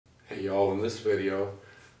Hey y'all, in this video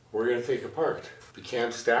we're going to take apart the cam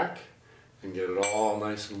stack and get it all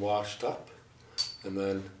nice and washed up, and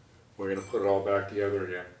then we're going to put it all back together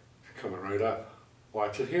again. Coming right up.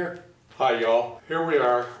 Watch it here. Hi y'all, here we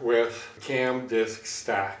are with the cam disc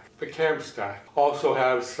stack. The cam stack also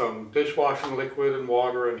has some dishwashing liquid and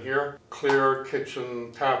water in here, clear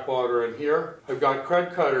kitchen tap water in here. I've got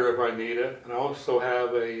KRUD cutter if I need it, and I also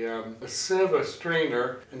have a sieve, a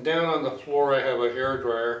strainer, and down on the floor I have a hair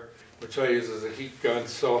dryer which I use as a heat gun.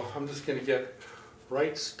 So I'm just going to get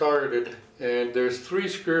right started, and there's 3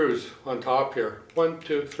 screws on top here. 1,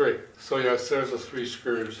 2, 3. So yes, there's the 3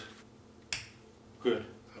 screws. Good.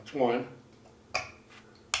 That's 1,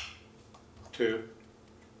 2,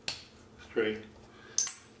 3.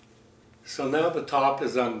 So now the top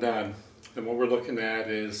is undone, and what we're looking at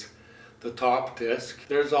is the top disc.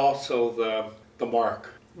 There's also the mark.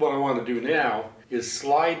 What I want to do now is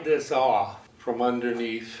slide this off from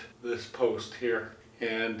underneath this post here,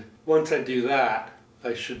 and once I do that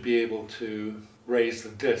I should be able to raise the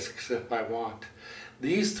discs if I want.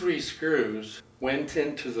 These 3 screws went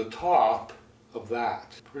into the top of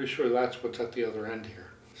that. Pretty sure that's what's at the other end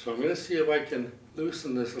here. So I'm going to see if I can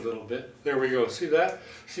loosen this a little bit. There we go. See that?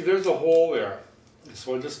 See, there's a hole there.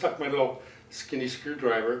 So I just stuck my little skinny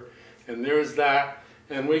screwdriver, and there's that,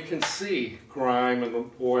 and we can see grime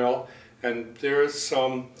and oil, and there's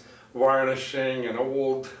some varnishing and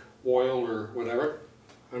old oil or whatever.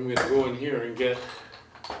 I'm going to go in here and get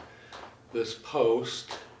this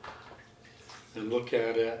post and look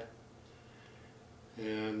at it,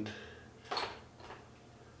 and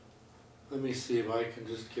let me see if I can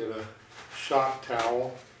just get a shop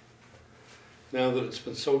towel now that it's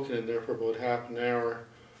been soaking in there for about half an hour.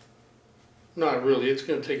 Not really, it's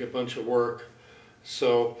going to take a bunch of work,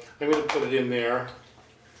 so I'm going to put it in there.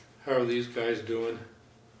 How are these guys doing?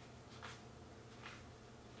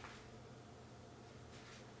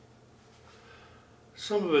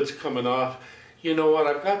 Some of it's coming off. You know what,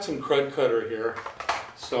 I've got some KRUD cutter here,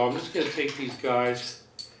 so I'm just going to take these guys,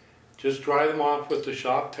 just dry them off with the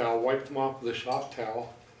shop towel, wipe them off with the shop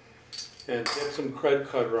towel, and get some KRUD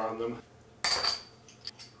cutter on them.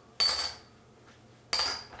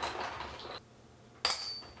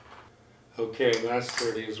 Okay, that's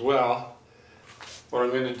dirty as well. What I'm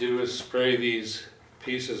going to do is spray these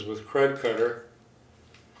pieces with KRUD cutter.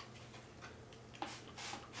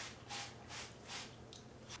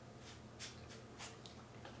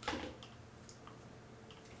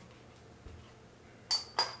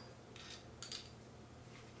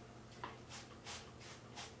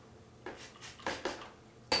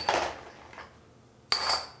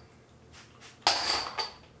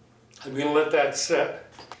 I'm going to let that sit,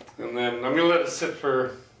 and then I'm going to let it sit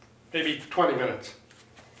for maybe 20 minutes.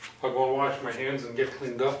 I'll go and wash my hands and get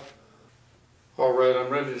cleaned up. Alright, I'm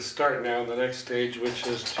ready to start now the next stage, which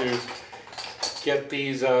is to get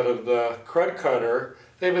these out of the KRUD cutter.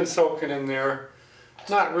 They've been soaking in there.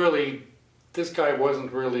 Not really, this guy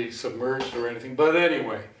wasn't really submerged or anything, but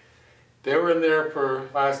anyway, they were in there for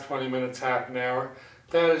the last 20 minutes, half an hour.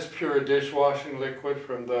 That is pure dishwashing liquid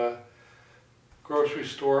from the grocery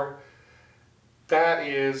store. That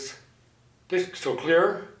is so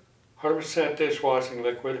clear, 100% dishwashing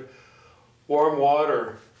liquid, warm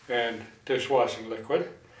water and dishwashing liquid,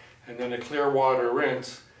 and then a clear water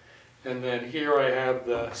rinse. And then here I have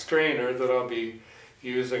the strainer that I'll be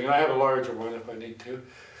using, and I have a larger one if I need to.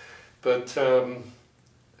 But so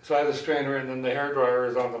I have the strainer, and then the hair dryer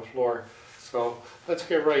is on the floor. So let's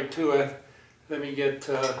get right to it. Let me get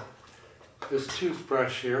this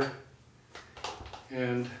toothbrush here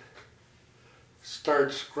and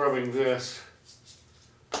start scrubbing this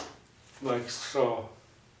like so.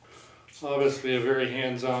 Obviously a very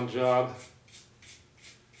hands-on job.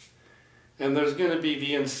 And there's going to be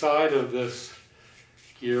the inside of this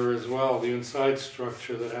gear as well, the inside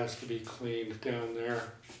structure that has to be cleaned down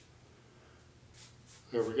there.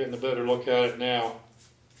 There, we're getting a better look at it now.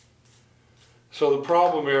 So the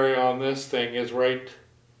problem area on this thing is right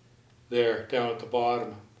there, down at the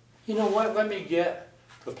bottom. You know what, let me get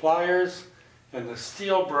the pliers and the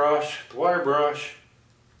steel brush, the wire brush.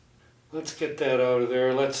 Let's get that out of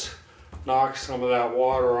there. Let's knock some of that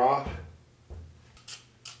water off.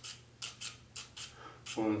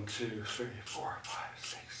 1, 2, 3, 4, 5,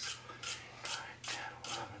 6, 8, 9, 10,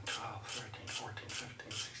 11, 12, 13, 14,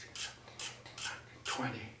 15, 16, 17, 18, 19,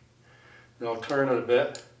 20. Now I'll turn it a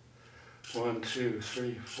bit. 1, 2,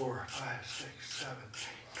 3, 4, 5, 6, 7,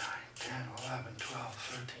 8, 9, 10, 11, 12,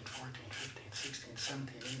 13, 14, 15, 16,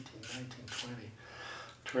 17, 18, 19, 20.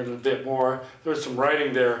 Turn it a bit more. There's some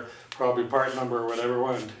writing there, probably part number or whatever.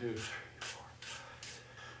 1, 2, 3, 4.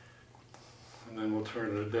 And then we'll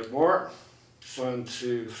turn it a bit more. 1,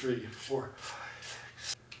 2, 3, 4, 5,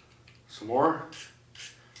 6. Some more.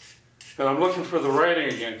 And I'm looking for the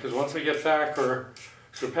writing again, because once I get back or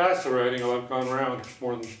surpass the writing, I'll have gone around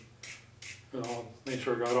more than, I'll make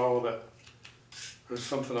sure I got all of it. There's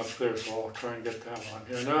something up there, so I'll try and get that one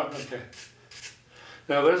here. No, okay.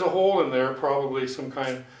 Now there's a hole in there, probably some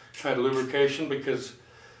kind of lubrication, because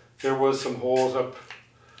there was some holes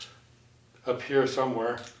up here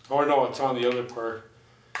somewhere. Oh no, it's on the other part.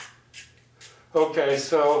 Okay,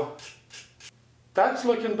 so that's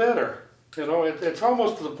looking better. It's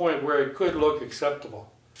almost to the point where it could look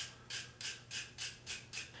acceptable.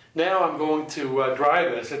 Now I'm going to dry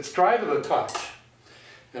this. It's dry to the touch.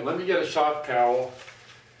 And let me get a shop towel,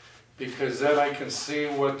 because then I can see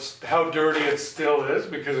how dirty it still is,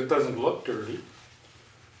 because it doesn't look dirty.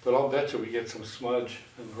 But I'll bet you we get some smudge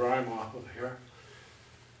and grime off of here.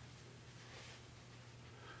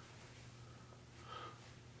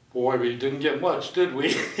 Boy, we didn't get much, did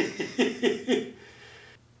we?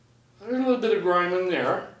 There's a little bit of grime in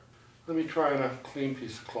there. Let me try on a clean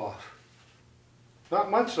piece of cloth. Not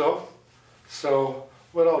much though. So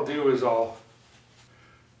what I'll do is I'll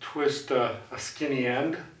twist a skinny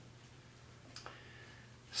end,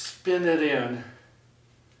 spin it in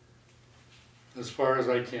as far as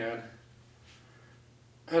I can.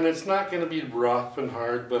 And it's not going to be rough and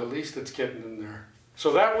hard, but at least it's getting in there.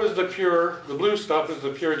 So that was the blue stuff is the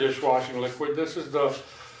pure dishwashing liquid. This is the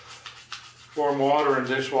warm water and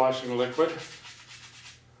dishwashing liquid.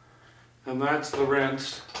 And that's the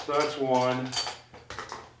rinse. So that's one.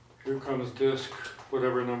 Here comes disc,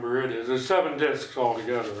 whatever number it is. There's 7 discs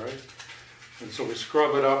altogether, right? And so we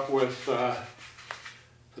scrub it up with the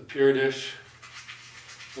pure dish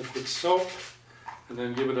liquid soap, and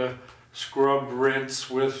then give it a scrub rinse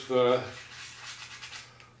with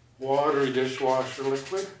watery dishwasher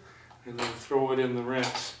liquid, and then throw it in the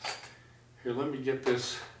rinse. Here, let me get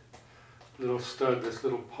this little stud, this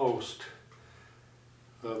little post,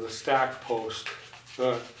 the stack post,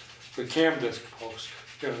 the cam disc post,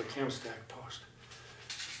 yeah, the cam stack post.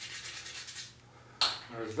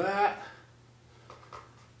 There's that.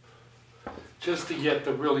 Just to get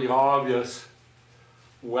the really obvious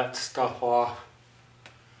wet stuff off.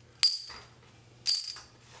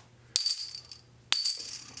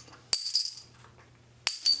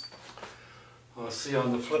 Let's see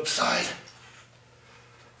on the flip side.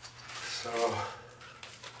 So,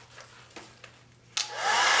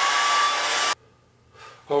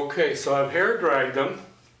 okay, so I've hair dried them,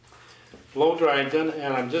 blow dried them,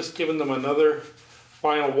 and I'm just giving them another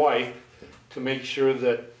final wipe to make sure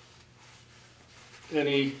that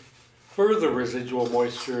any further residual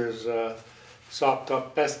moisture is sopped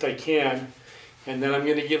up best I can, and then I'm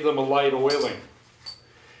going to give them a light oiling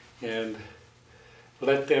and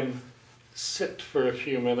let them sit for a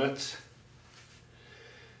few minutes.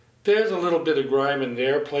 There's a little bit of grime in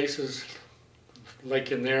there, places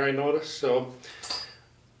like in there I noticed, so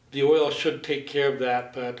the oil should take care of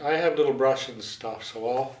that, but I have little brush and stuff,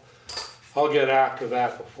 so I'll get after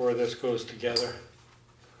that before this goes together.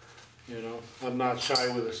 I'm not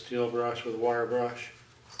shy with a steel brush, with a wire brush.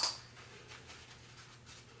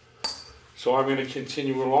 So I'm going to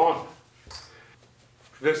continue along.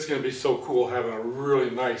 This is going to be so cool, having a really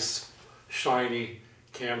nice shiny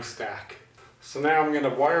cam stack. So now I'm going to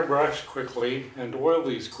wire brush quickly and oil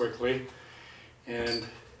these quickly and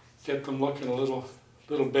get them looking a little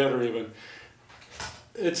better even.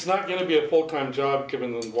 It's not going to be a full-time job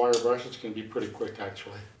given the wire brush. It's going to be pretty quick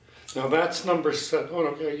actually. Now that's number 7. Oh,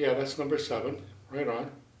 okay, yeah, that's number 7. Right on.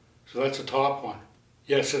 So that's the top one.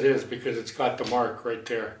 Yes, it is, because it's got the mark right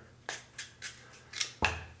there.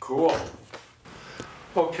 Cool.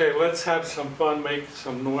 Okay, let's have some fun, make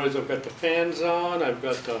some noise. I've got the fans on, I've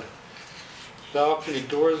got the balcony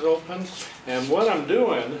doors open, and what I'm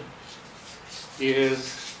doing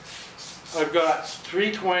is I've got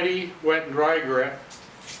 320 wet and dry grip,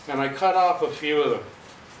 and I cut off a few of them,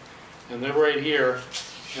 and they're right here,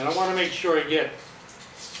 and I want to make sure I get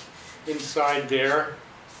inside there,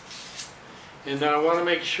 and then I want to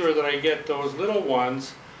make sure that I get those little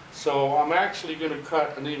ones, so I'm actually going to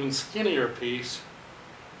cut an even skinnier piece,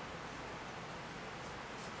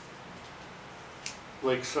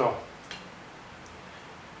 like so.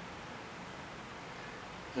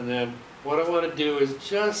 And then what I want to do is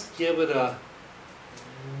just give it a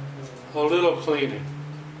little cleaning,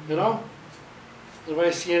 If I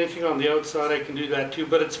see anything on the outside, I can do that too,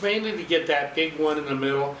 but it's mainly to get that big one in the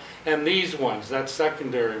middle, and these ones, that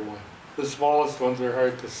secondary one. The smallest ones are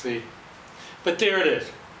hard to see. But there it is.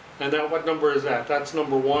 And now what number is that? That's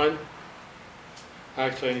number 1.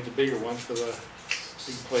 Actually, I need the bigger one for the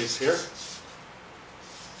big place here.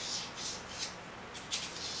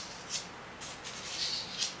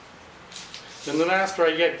 And then after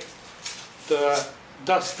I get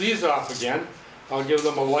dust these off again, I'll give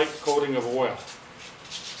them a light coating of oil.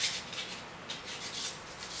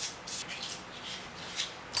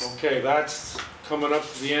 Okay, that's coming up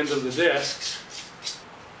to the end of the discs.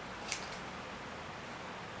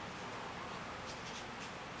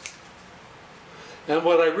 And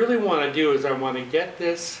what I really want to do is I want to get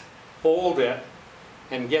this, fold it,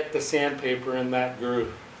 and get the sandpaper in that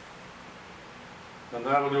groove. And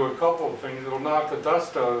that'll do a couple of things. It'll knock the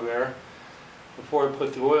dust out of there before I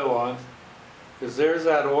put the oil on, because there's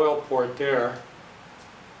that oil port there,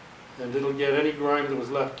 and it'll get any grime that was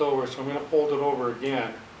left over. So I'm going to fold it over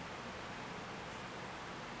again,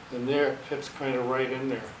 and there it fits kind of right in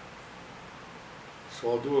there.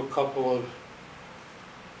 So I'll do a couple of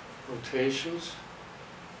rotations.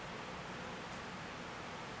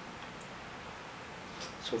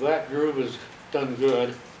 So that groove is done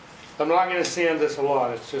good. I'm not going to sand this a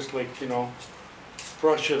lot. It's just like, you know,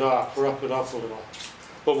 brush it off, rough it up a little.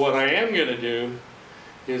 But what I am going to do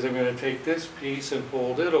is I'm going to take this piece and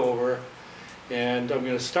fold it over, and I'm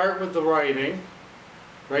going to start with the writing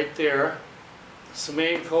right there,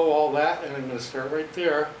 Semenko, all that, and I'm going to start right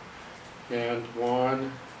there. And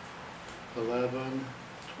 1, 11,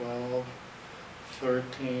 12,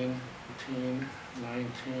 13, 18,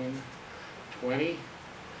 19, 20,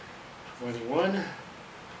 21,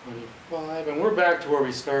 25, and we're back to where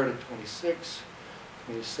we started, 26,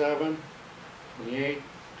 27, 28,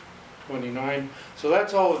 29. So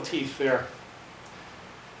that's all the teeth there.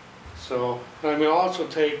 So I'm going to also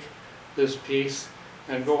take this piece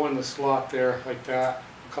and go in the slot there like that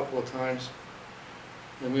a couple of times.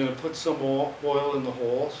 I'm going to put some oil in the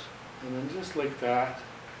holes, and then just like that,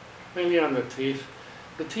 maybe on the teeth.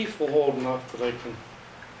 The teeth will hold enough that I can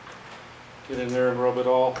get in there and rub it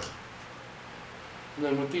all. And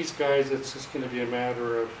then with these guys, it's just going to be a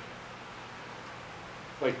matter of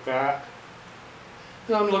like that.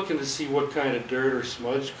 And I'm looking to see what kind of dirt or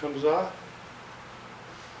smudge comes off.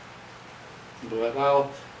 But I'll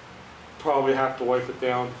probably have to wipe it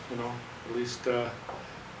down, you know, at least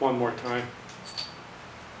one more time.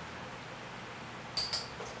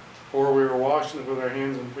 Or we were washing it with our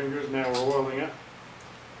hands and fingers, now we're oiling it.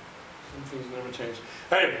 Some things never change.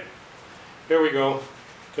 Anyway, here we go.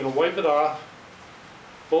 Gonna wipe it off,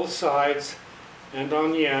 both sides and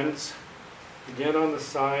on the ends. Again on the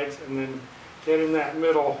sides, and then get in that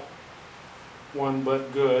middle one,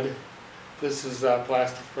 but good. This is a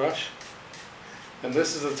plastic brush. And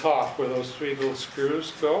this is the top where those 3 little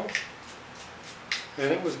screws go.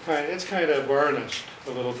 And it's kind of varnished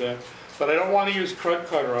a little bit. But I don't want to use KRUD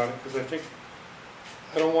cutter on it because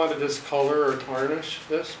I don't want to discolor or tarnish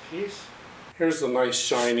this piece. Here's the nice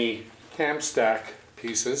shiny cam stack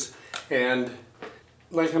pieces. And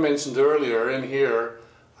like I mentioned earlier, in here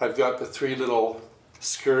I've got the 3 little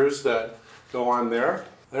screws that go on there.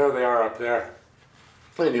 There they are up there.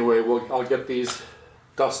 Anyway, I'll get these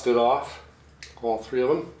dusted off, all 3 of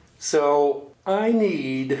them. So I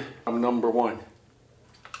need number 1.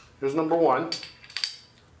 Here's number 1.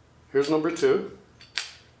 Here's number 2.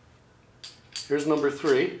 Here's number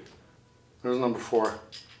 3. There's number 4.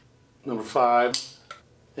 Number 5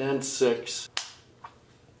 and 6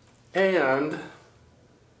 and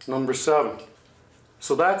number 7.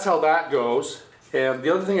 So that's how that goes. And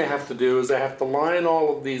the other thing I have to do is I have to line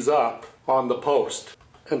all of these up on the post.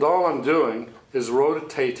 And all I'm doing is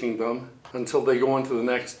rotating them until they go into the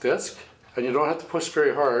next disc. And you don't have to push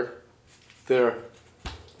very hard. There.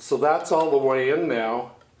 So that's all the way in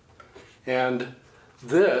now. And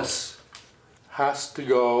this has to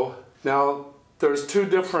go. Now there's 2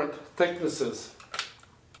 different thicknesses.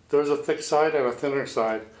 There's a thick side and a thinner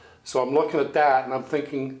side. So I'm looking at that and I'm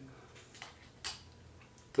thinking,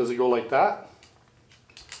 does it go like that?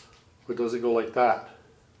 Or does it go like that?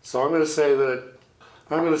 So I'm going to say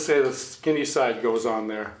the skinny side goes on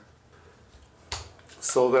there.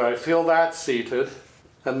 So that I feel that seated,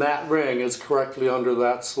 and that ring is correctly under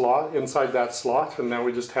that slot, inside that slot, and now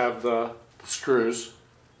we just have the screws.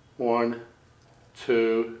 1,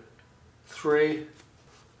 2, 3,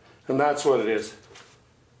 and that's what it is.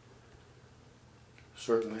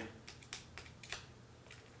 Certainly.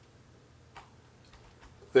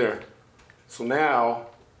 There. So now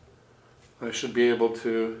I should be able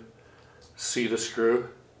to seat a screw.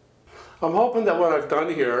 I'm hoping that what I've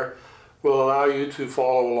done here will allow you to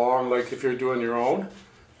follow along like if you're doing your own.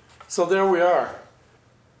 So there we are.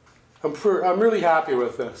 I'm really happy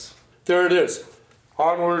with this. There it is.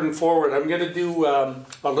 Onward and forward. I'm going to do a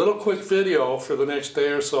little quick video for the next day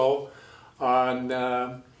or so on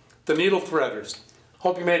the needle threaders.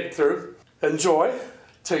 Hope you made it through. Enjoy.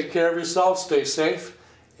 Take care of yourself. Stay safe.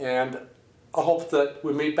 And I hope that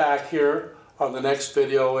we meet back here on the next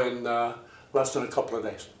video in less than a couple of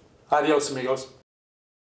days. Adios, amigos.